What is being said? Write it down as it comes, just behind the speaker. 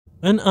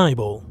An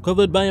eyeball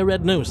covered by a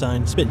red no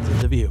sign spins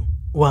into view.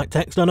 White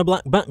text on a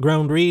black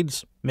background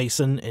reads,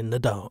 Mason in the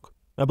Dark.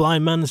 A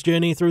blind man's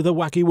journey through the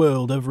wacky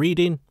world of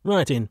reading,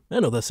 writing,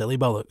 and other silly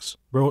bollocks.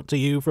 Brought to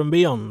you from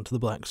beyond the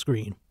black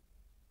screen.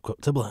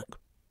 Cut to black.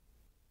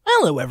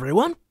 Hello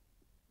everyone,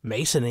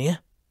 Mason here.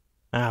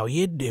 How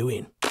you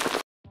doing?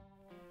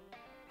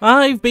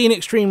 I've been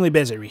extremely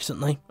busy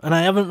recently, and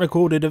I haven't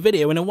recorded a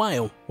video in a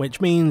while, which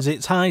means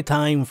it's high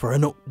time for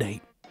an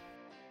update.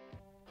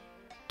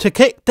 To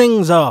kick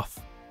things off,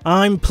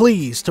 I'm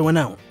pleased to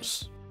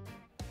announce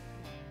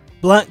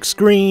Black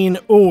Screen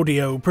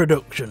Audio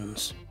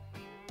Productions.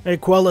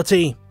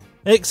 Equality,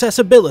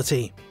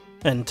 accessibility,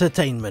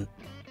 entertainment.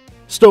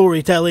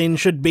 Storytelling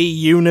should be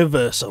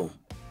universal.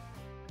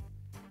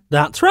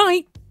 That's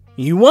right,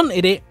 you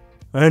wanted it,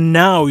 and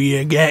now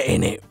you're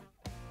getting it.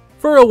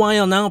 For a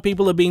while now,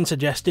 people have been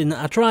suggesting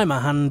that I try my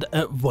hand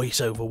at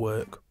voiceover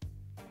work.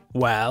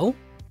 Well,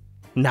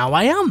 now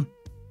I am.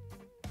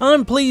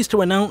 I'm pleased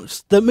to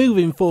announce that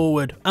moving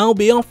forward, I'll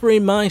be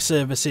offering my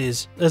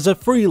services as a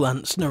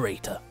freelance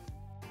narrator.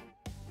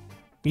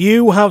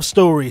 You have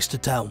stories to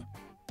tell.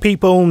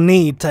 People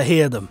need to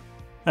hear them,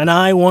 and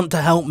I want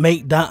to help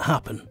make that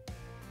happen.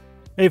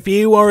 If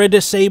you are a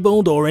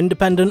disabled or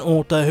independent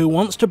author who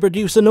wants to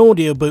produce an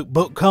audiobook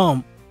but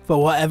can't,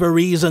 for whatever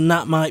reason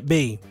that might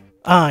be,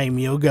 I'm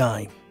your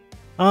guy.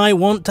 I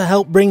want to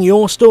help bring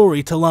your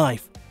story to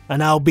life,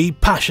 and I'll be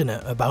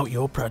passionate about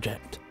your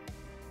project.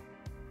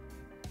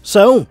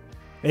 So,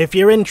 if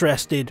you're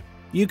interested,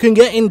 you can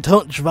get in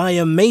touch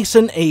via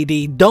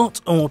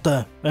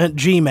MasonAdey.Author at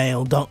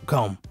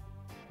gmail.com.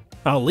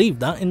 I'll leave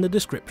that in the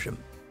description.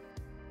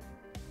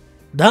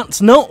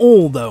 That's not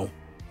all though.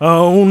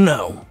 Oh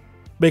no.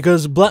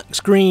 Because Black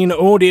Screen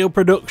Audio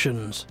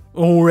Productions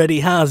already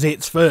has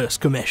its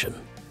first commission.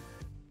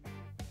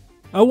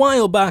 A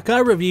while back I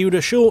reviewed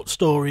a short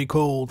story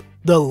called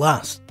The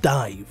Last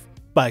Dive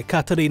by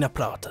Catarina.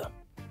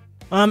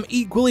 I'm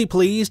equally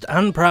pleased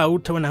and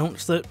proud to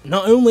announce that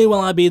not only will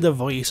I be the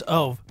voice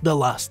of The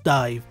Last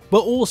Dive,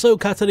 but also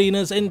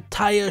Catarina's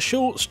entire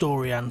short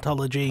story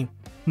anthology,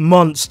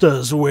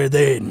 Monsters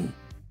Within.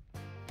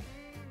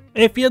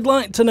 If you'd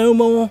like to know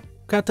more,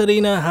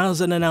 Catarina has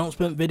an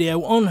announcement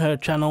video on her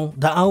channel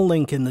that I'll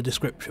link in the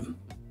description.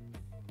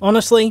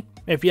 Honestly,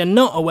 if you're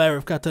not aware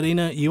of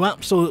Catarina, you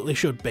absolutely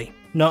should be.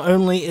 Not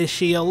only is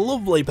she a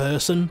lovely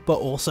person, but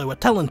also a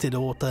talented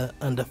author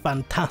and a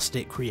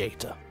fantastic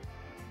creator.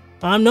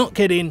 I'm not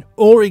kidding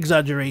or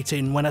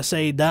exaggerating when I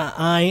say that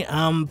I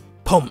am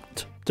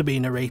pumped to be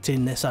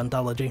narrating this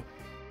anthology.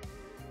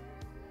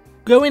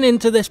 Going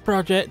into this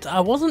project,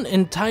 I wasn't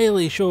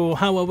entirely sure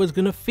how I was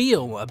going to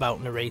feel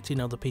about narrating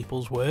other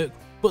people's work,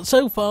 but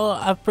so far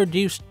I've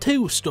produced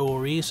 2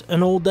 stories,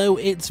 and although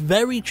it's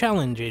very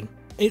challenging,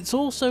 it's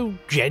also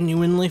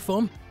genuinely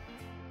fun.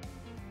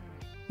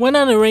 When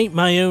I narrate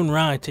my own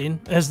writing,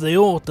 as the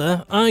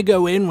author, I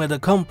go in with a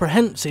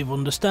comprehensive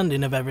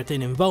understanding of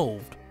everything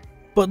involved.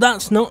 But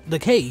that's not the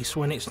case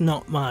when it's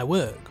not my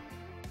work.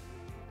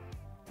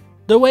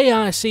 The way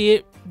I see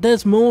it,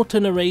 there's more to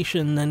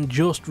narration than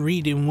just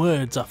reading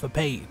words off a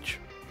page.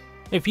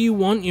 If you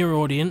want your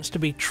audience to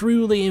be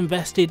truly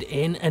invested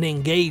in and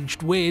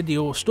engaged with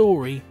your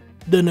story,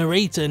 the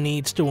narrator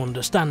needs to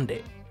understand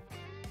it.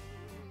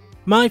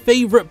 My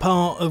favourite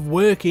part of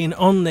working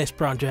on this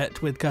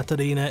project with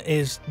Catarina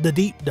is the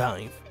deep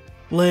dive,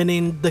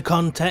 learning the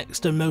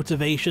context and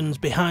motivations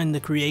behind the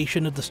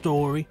creation of the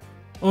story,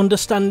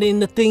 understanding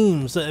the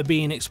themes that are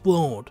being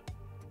explored,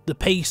 the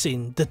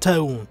pacing, the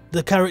tone,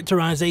 the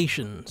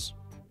characterizations,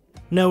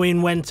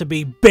 knowing when to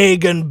be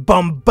big and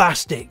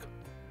bombastic,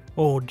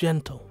 or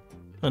gentle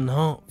and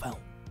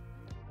heartfelt.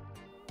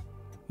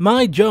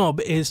 My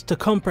job is to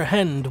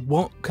comprehend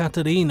what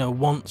Catarina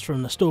wants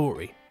from the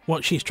story,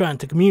 what she's trying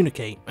to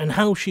communicate, and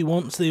how she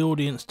wants the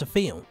audience to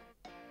feel.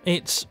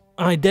 It's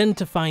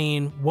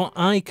identifying what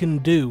I can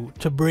do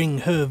to bring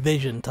her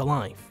vision to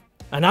life,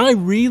 and I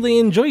really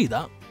enjoy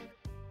that.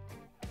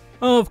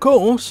 Of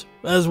course,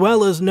 as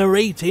well as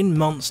narrating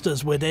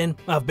Monsters Within,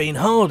 I've been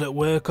hard at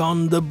work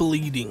on The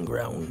Bleeding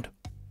Ground.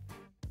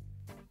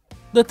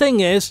 The thing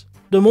is,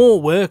 the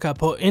more work I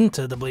put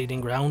into The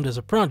Bleeding Ground as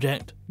a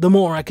project, the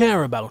more I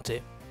care about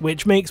it,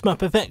 which makes my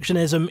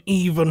perfectionism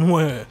even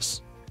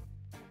worse.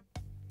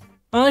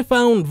 I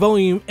found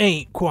Volume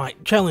 8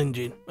 quite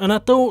challenging, and I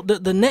thought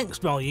that the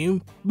next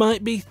volume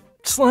might be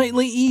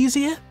slightly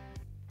easier.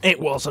 It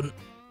wasn't.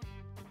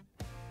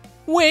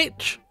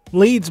 Which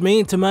leads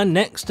me to my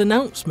next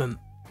announcement.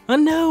 I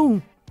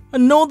know,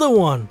 another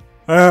one.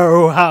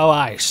 Oh, how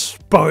I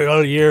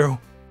spoil you.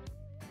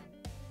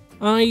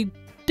 I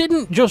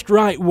didn't just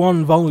write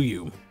 1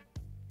 volume.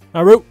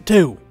 I wrote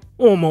 2,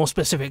 or more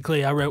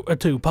specifically I wrote a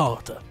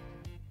 2-parter.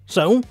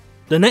 So,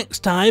 the next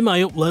time I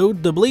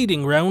upload The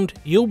Bleeding Ground,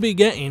 you'll be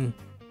getting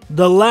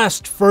The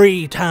Last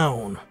Free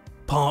Town,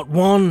 Part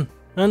 1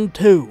 and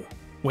 2.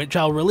 Which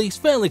I'll release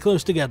fairly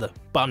close together,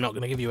 but I'm not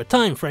going to give you a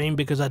time frame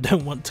because I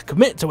don't want to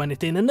commit to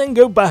anything and then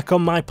go back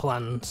on my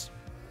plans.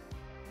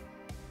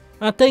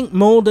 I think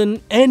more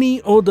than any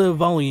other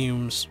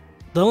volumes,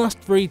 the last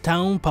 3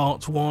 town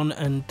parts 1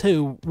 and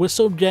 2 were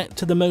subject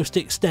to the most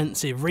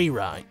extensive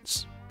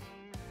rewrites.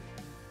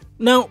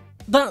 Now,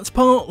 that's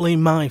partly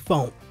my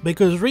fault,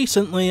 because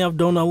recently I've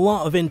done a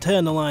lot of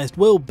internalised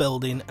world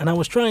building and I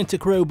was trying to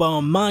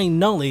crowbar my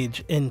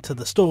knowledge into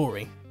the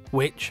story,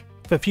 which,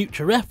 for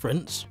future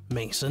reference,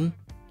 Mason,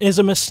 is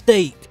a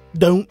mistake.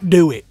 Don't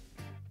do it.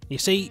 You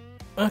see,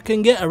 I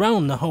can get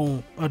around the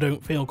whole I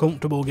don't feel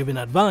comfortable giving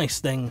advice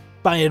thing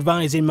by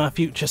advising my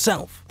future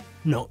self,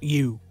 not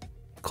you.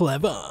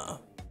 Clever.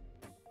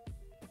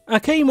 I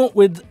came up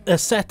with a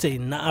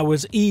setting that I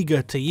was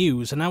eager to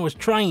use and I was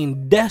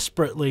trying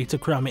desperately to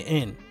cram it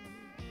in.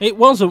 It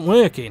wasn't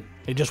working.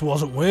 It just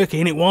wasn't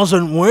working. It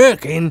wasn't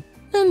working.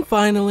 And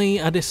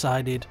finally I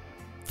decided,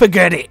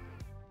 forget it.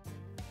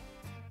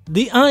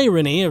 The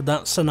irony of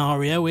that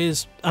scenario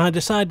is I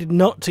decided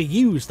not to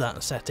use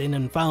that setting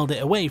and filed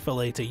it away for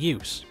later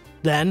use.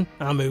 Then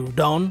I moved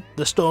on,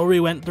 the story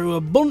went through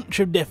a bunch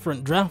of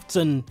different drafts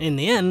and in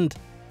the end,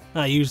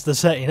 I used the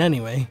setting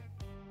anyway.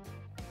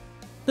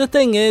 The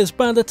thing is,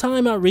 by the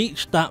time I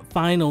reached that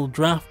final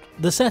draft,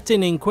 the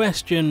setting in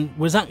question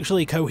was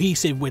actually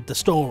cohesive with the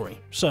story,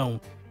 so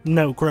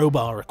no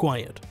crowbar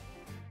required.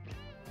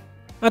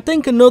 I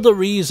think another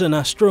reason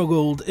I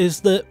struggled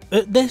is that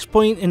at this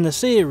point in the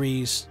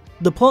series,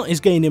 the plot is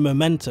gaining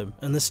momentum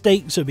and the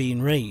stakes are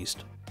being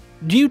raised.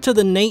 Due to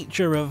the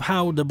nature of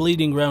how the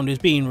Bleeding Ground is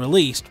being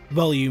released,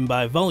 volume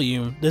by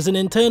volume, there's an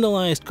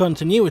internalised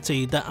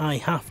continuity that I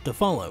have to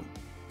follow.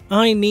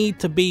 I need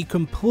to be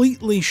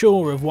completely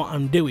sure of what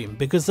I'm doing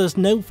because there's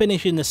no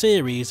finishing the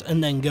series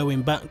and then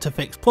going back to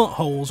fix plot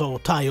holes or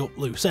tie up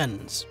loose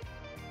ends.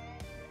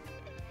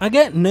 I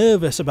get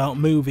nervous about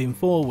moving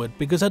forward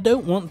because I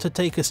don't want to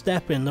take a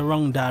step in the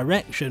wrong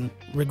direction,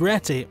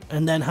 regret it,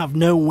 and then have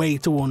no way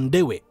to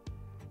undo it.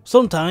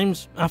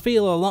 Sometimes I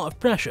feel a lot of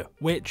pressure,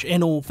 which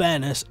in all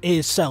fairness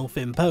is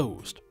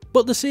self-imposed,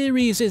 but the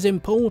series is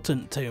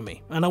important to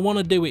me and I want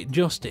to do it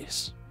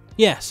justice.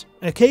 Yes,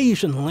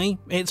 occasionally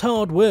it's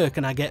hard work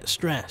and I get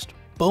stressed,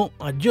 but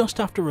I just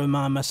have to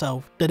remind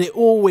myself that it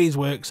always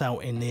works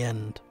out in the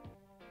end.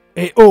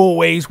 It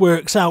always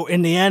works out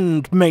in the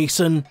end,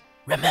 Mason.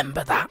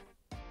 Remember that.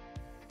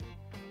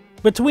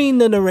 Between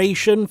the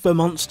narration for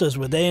Monsters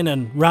Within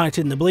and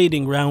writing The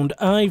Bleeding Ground,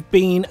 I've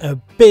been a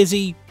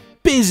busy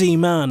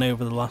man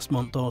over the last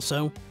month or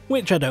so,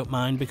 which I don't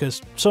mind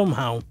because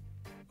somehow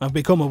I've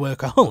become a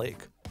workaholic.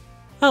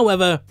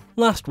 However,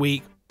 last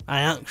week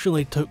I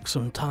actually took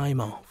some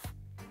time off.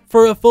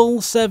 For a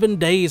full 7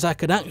 days I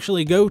could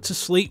actually go to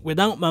sleep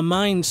without my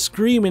mind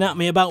screaming at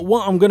me about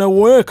what I'm going to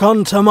work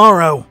on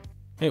tomorrow.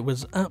 It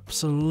was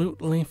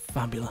absolutely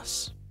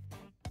fabulous.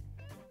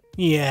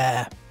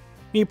 Yeah,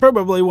 you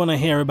probably want to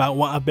hear about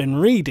what I've been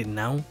reading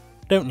now,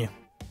 don't you?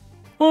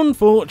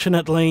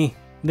 Unfortunately,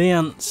 the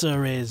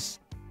answer is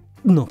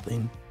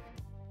nothing.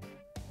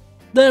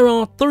 There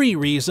are 3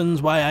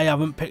 reasons why I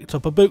haven't picked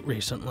up a book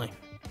recently.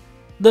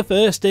 The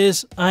first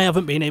is I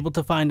haven't been able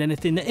to find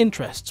anything that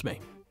interests me.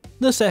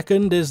 The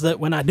second is that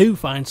when I do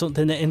find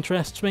something that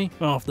interests me,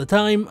 half the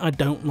time I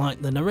don't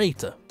like the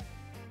narrator.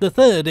 The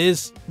third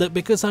is that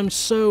because I'm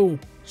so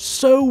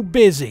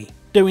busy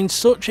doing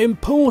such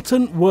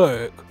important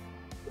work,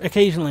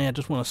 occasionally I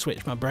just want to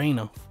switch my brain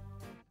off.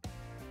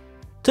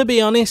 To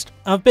be honest,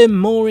 I've been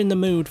more in the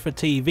mood for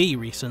TV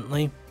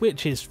recently,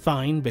 which is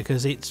fine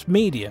because it's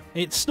media,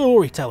 it's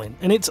storytelling,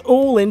 and it's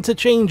all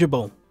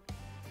interchangeable.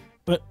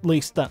 At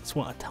least that's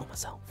what I tell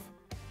myself.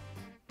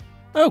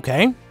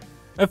 Okay,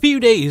 a few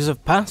days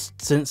have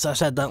passed since I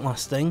said that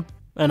last thing,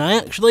 and I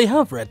actually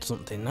have read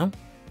something now.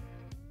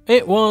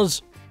 It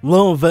was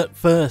Love at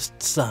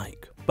First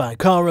Sight by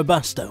Cara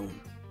Bastone.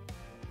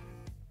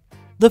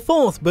 The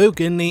 4th book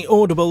in the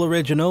Audible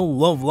original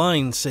Love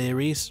Line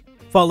series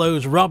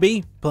follows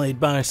Robbie, played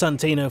by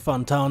Santino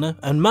Fontana,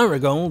 and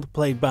Marigold,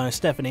 played by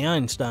Stephanie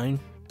Einstein,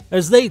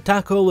 as they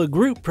tackle a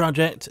group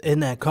project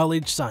in their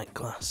college psych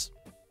class.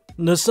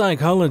 The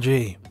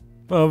psychology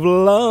of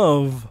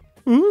love.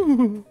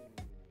 Ooh.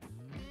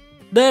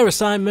 Their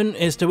assignment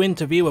is to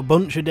interview a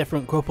bunch of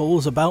different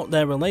couples about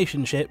their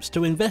relationships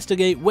to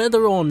investigate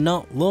whether or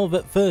not love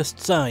at first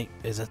sight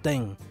is a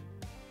thing.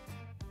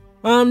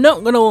 I'm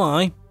not gonna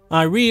lie,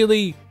 I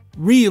really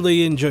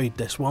enjoyed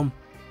this one.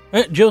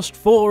 At just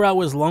 4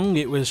 hours long,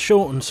 it was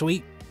short and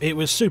sweet, it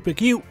was super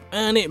cute,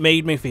 and it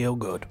made me feel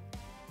good.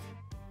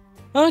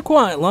 I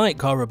quite like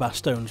Cara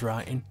Bastone's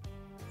writing.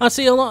 I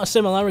see a lot of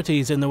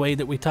similarities in the way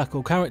that we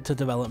tackle character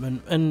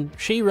development, and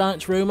she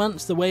writes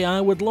romance the way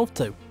I would love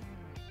to.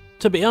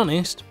 To be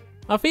honest,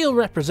 I feel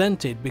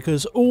represented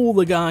because all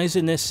the guys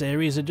in this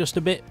series are just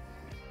a bit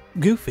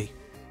goofy.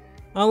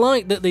 I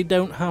like that they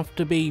don't have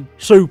to be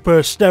super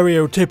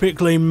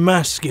stereotypically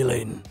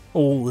masculine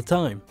all the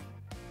time.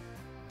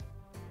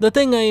 The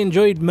thing I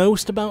enjoyed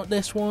most about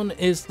this one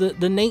is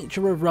that the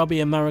nature of Robbie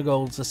and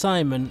Marigold's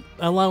assignment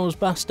allows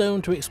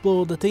Bastone to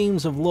explore the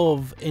themes of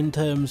love in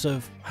terms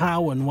of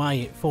how and why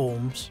it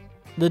forms,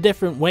 the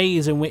different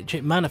ways in which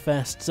it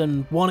manifests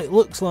and what it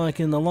looks like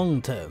in the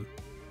long term.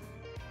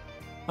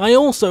 I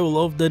also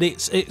love that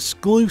it's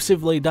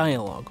exclusively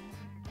dialogue.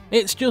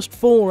 It's just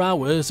 4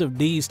 hours of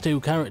these two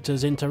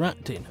characters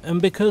interacting,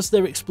 and because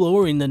they're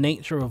exploring the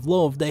nature of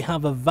love, they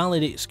have a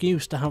valid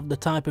excuse to have the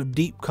type of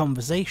deep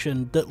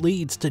conversation that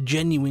leads to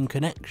genuine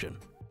connection.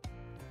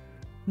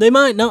 They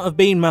might not have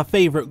been my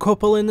favourite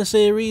couple in the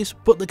series,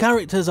 but the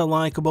characters are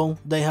likeable,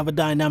 they have a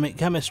dynamic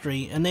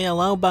chemistry, and they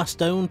allow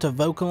Bastogne to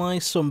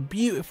vocalise some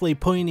beautifully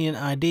poignant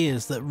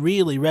ideas that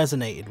really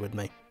resonated with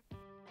me.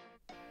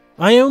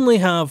 I only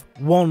have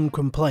one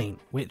complaint,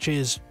 which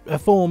is a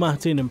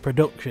formatting and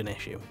production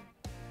issue.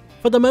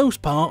 For the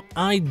most part,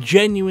 I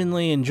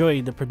genuinely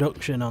enjoyed the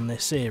production on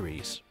this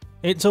series.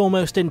 It's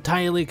almost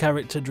entirely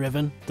character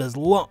driven, there's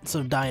lots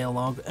of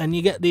dialogue, and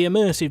you get the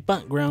immersive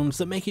backgrounds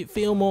that make it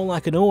feel more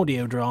like an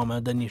audio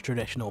drama than your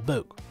traditional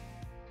book.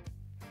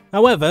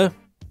 However,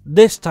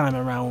 this time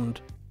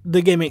around,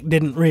 the gimmick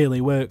didn't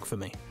really work for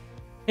me.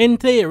 In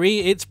theory,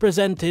 it's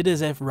presented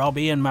as if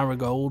Robbie and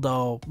Marigold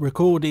are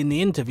recording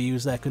the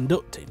interviews they're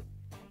conducting.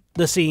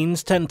 The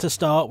scenes tend to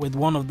start with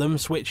one of them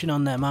switching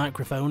on their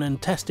microphone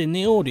and testing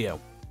the audio.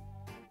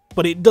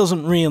 But it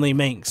doesn't really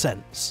make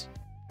sense.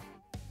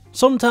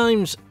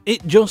 Sometimes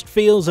it just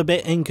feels a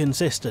bit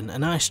inconsistent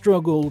and I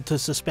struggle to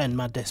suspend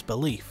my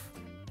disbelief.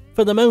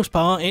 For the most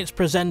part, it's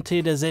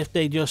presented as if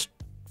they just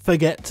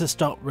forget to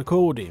stop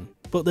recording,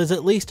 but there's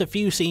at least a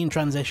few scene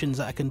transitions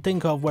that I can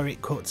think of where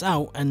it cuts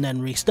out and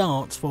then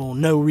restarts for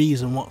no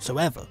reason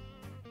whatsoever.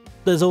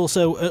 There's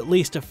also at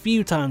least a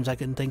few times I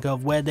can think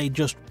of where they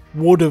just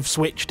would have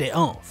switched it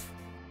off.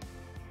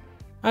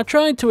 I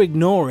tried to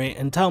ignore it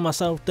and tell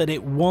myself that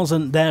it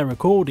wasn't their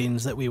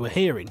recordings that we were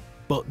hearing,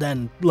 but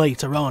then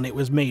later on it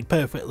was made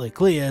perfectly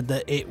clear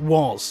that it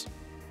was,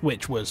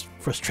 which was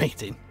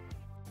frustrating.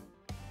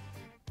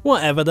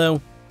 Whatever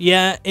though,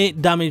 yeah,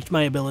 it damaged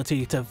my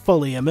ability to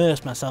fully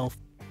immerse myself,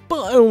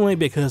 but only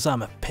because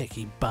I'm a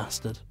picky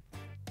bastard.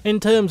 In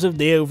terms of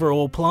the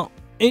overall plot,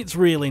 it's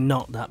really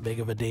not that big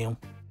of a deal.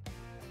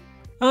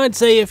 I'd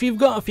say if you've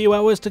got a few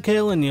hours to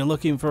kill and you're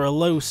looking for a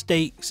low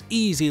stakes,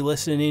 easy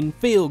listening,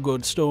 feel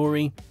good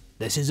story,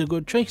 this is a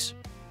good choice.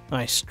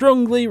 I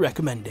strongly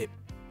recommend it.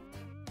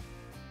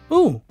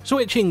 Ooh,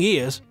 switching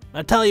gears,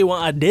 I tell you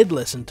what I did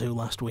listen to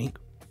last week.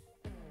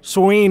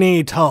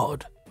 Sweeney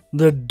Todd,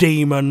 the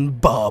Demon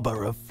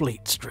Barber of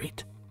Fleet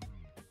Street.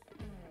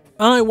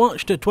 I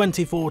watched a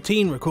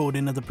 2014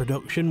 recording of the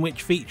production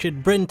which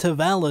featured Bryn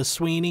Terfel as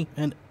Sweeney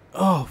and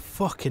oh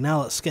fucking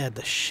hell, it scared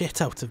the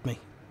shit out of me.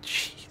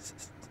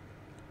 Jesus.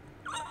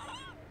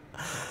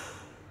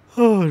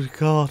 Oh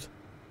god.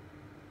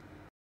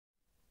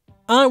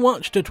 I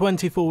watched a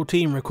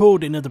 2014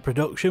 recording of the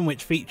production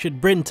which featured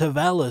Bryn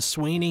Terfel as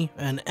Sweeney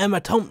and Emma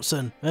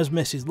Thompson as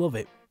Mrs.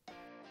 Lovett.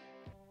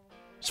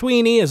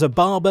 Sweeney is a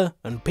barber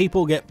and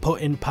people get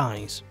put in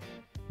pies.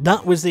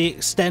 That was the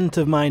extent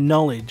of my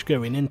knowledge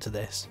going into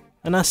this,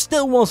 and I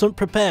still wasn't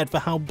prepared for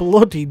how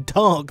bloody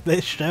dark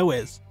this show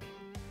is.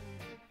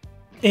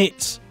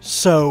 It's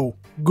so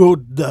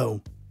good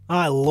though.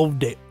 I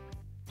loved it.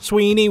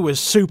 Sweeney was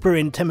super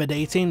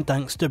intimidating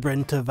thanks to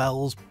Bryn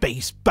Terfel's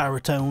bass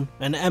baritone,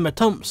 and Emma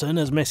Thompson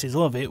as Mrs.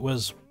 Lovett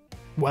was,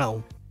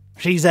 well,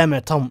 she's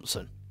Emma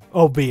Thompson.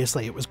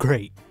 Obviously it was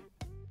great.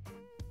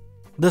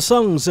 The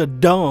songs are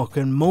dark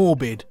and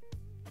morbid,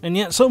 and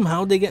yet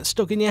somehow they get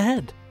stuck in your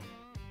head.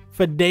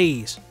 For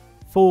days,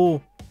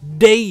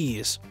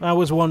 I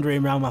was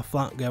wandering around my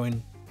flat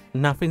going,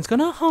 nothing's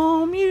gonna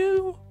harm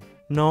you,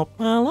 not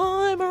while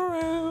I'm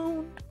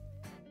around.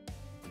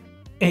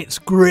 It's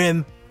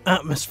grim,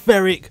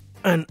 atmospheric,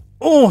 and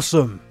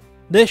awesome!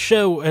 This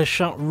show has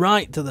shot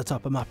right to the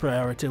top of my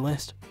priority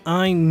list.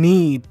 I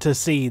need to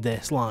see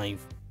this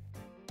live.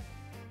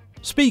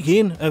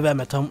 Speaking of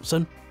Emma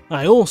Thompson,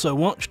 I also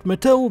watched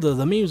Matilda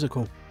the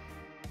musical.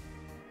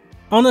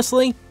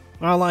 Honestly,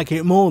 I like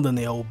it more than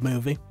the old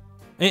movie.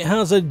 It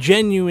has a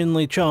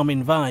genuinely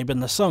charming vibe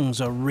and the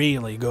songs are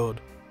really good.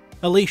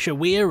 Alicia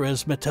Weir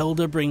as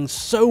Matilda brings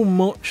so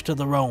much to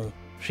the role.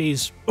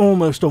 She's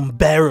almost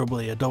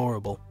unbearably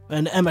adorable,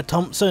 and Emma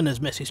Thompson as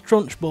Mrs.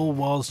 Trunchbull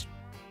was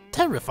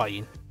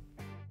terrifying.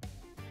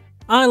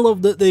 I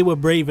love that they were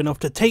brave enough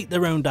to take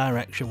their own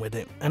direction with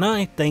it, and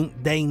I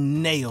think they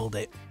nailed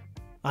it.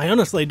 I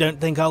honestly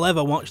don't think I'll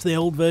ever watch the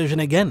old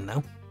version again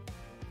now.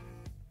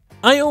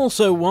 I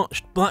also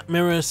watched Black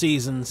Mirror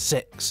Season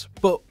 6,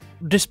 but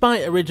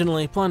despite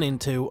originally planning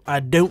to, I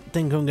don't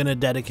think I'm going to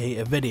dedicate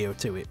a video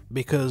to it,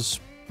 because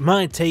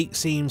my take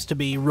seems to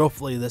be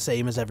roughly the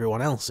same as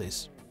everyone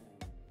else's.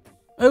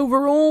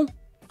 Overall,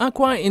 I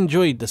quite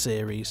enjoyed the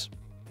series.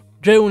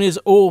 Joan is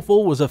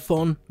Awful was a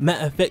fun,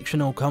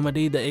 metafictional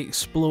comedy that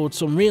explored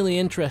some really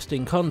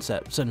interesting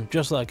concepts, and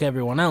just like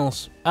everyone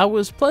else, I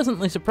was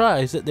pleasantly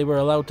surprised that they were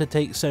allowed to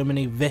take so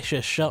many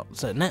vicious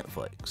shots at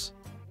Netflix.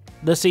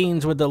 The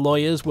scenes with the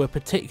lawyers were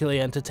particularly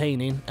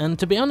entertaining, and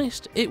to be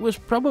honest, it was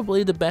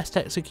probably the best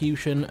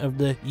execution of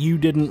the "you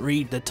didn't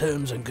read the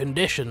terms and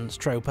conditions"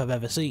 trope I've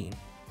ever seen.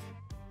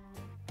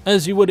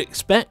 As you would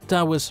expect,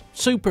 I was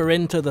super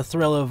into the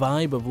thriller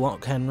vibe of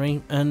Loch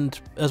Henry, and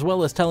as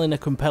well as telling a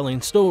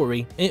compelling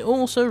story, it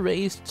also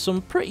raised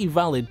some pretty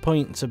valid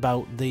points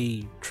about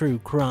the true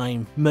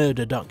crime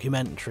murder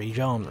documentary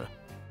genre.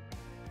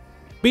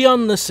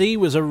 Beyond the Sea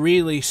was a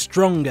really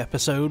strong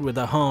episode with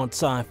a hard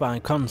sci-fi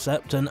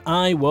concept, and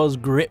I was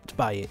gripped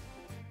by it.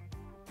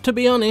 To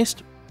be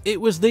honest,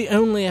 it was the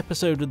only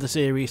episode of the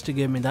series to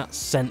give me that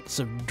sense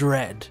of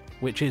dread,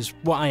 which is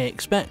what I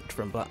expect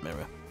from Black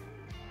Mirror.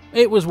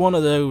 It was one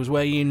of those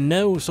where you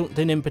know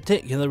something in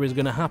particular is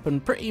going to happen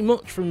pretty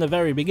much from the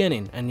very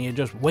beginning, and you're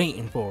just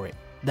waiting for it.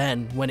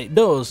 Then, when it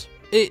does,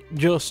 it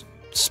just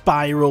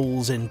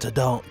spirals into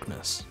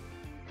darkness.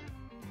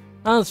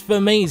 As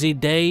for Maisie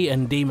Day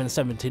and Demon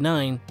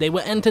 79, they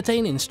were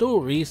entertaining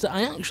stories that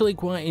I actually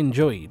quite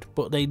enjoyed,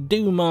 but they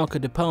do mark a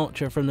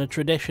departure from the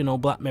traditional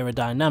Black Mirror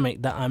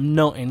dynamic that I'm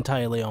not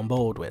entirely on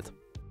board with.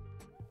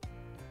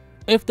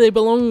 If they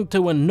belonged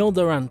to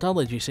another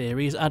anthology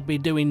series, I'd be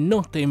doing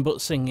nothing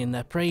but singing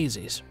their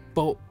praises,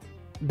 but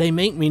they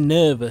make me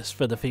nervous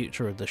for the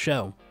future of the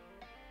show.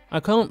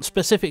 I can't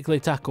specifically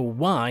tackle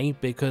why,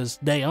 because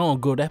they are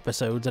good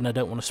episodes and I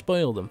don't want to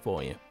spoil them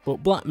for you,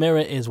 but Black Mirror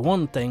is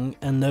one thing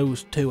and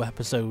those 2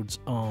 episodes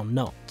are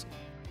not.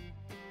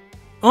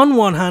 On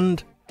one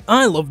hand,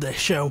 I love this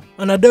show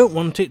and I don't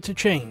want it to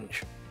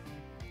change.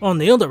 On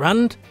the other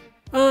hand,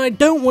 I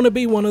don't want to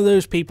be one of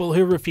those people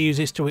who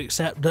refuses to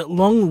accept that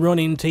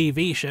long-running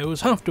TV shows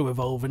have to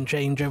evolve and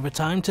change over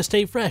time to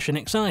stay fresh and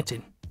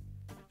exciting.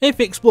 If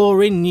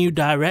exploring new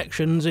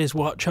directions is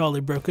what Charlie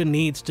Brooker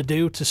needs to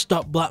do to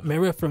stop Black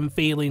Mirror from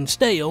feeling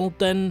stale,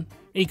 then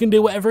he can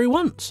do whatever he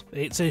wants.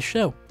 It's his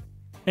show.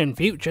 In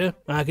future,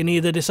 I can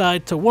either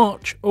decide to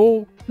watch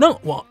or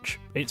not watch.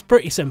 It's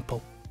pretty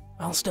simple.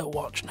 I'll still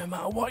watch no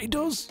matter what he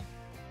does.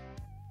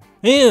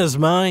 Here's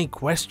my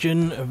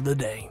question of the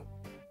day.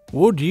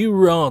 Would you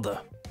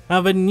rather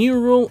have a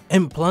neural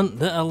implant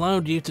that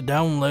allowed you to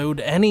download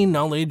any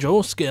knowledge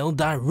or skill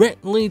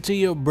directly to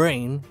your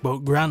brain,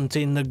 but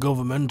granting the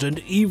government and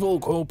evil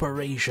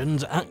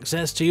corporations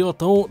access to your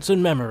thoughts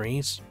and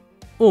memories?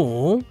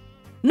 Or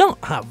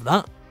not have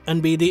that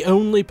and be the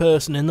only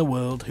person in the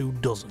world who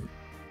doesn't?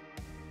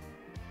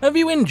 Have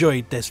you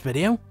enjoyed this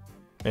video?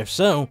 If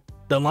so,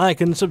 the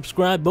like and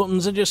subscribe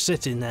buttons are just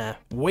sitting there,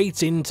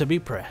 waiting to be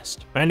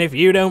pressed. And if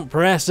you don't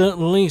press at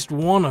least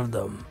one of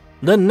them,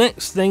 the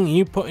next thing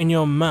you put in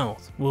your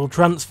mouth will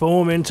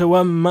transform into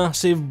a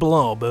massive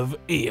blob of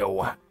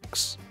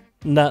earwax.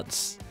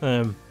 That's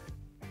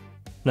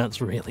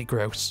really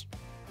gross.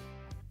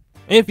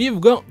 If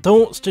you've got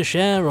thoughts to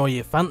share or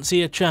you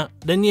fancy a chat,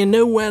 then you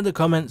know where the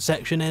comment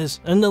section is,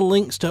 and the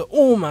links to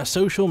all my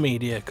social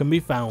media can be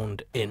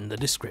found in the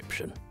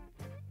description.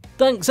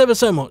 Thanks ever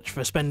so much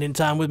for spending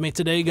time with me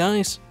today,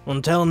 guys.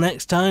 Until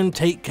next time,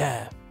 take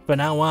care. For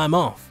now I'm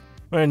off,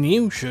 and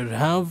you should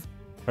have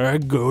a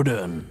good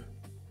one.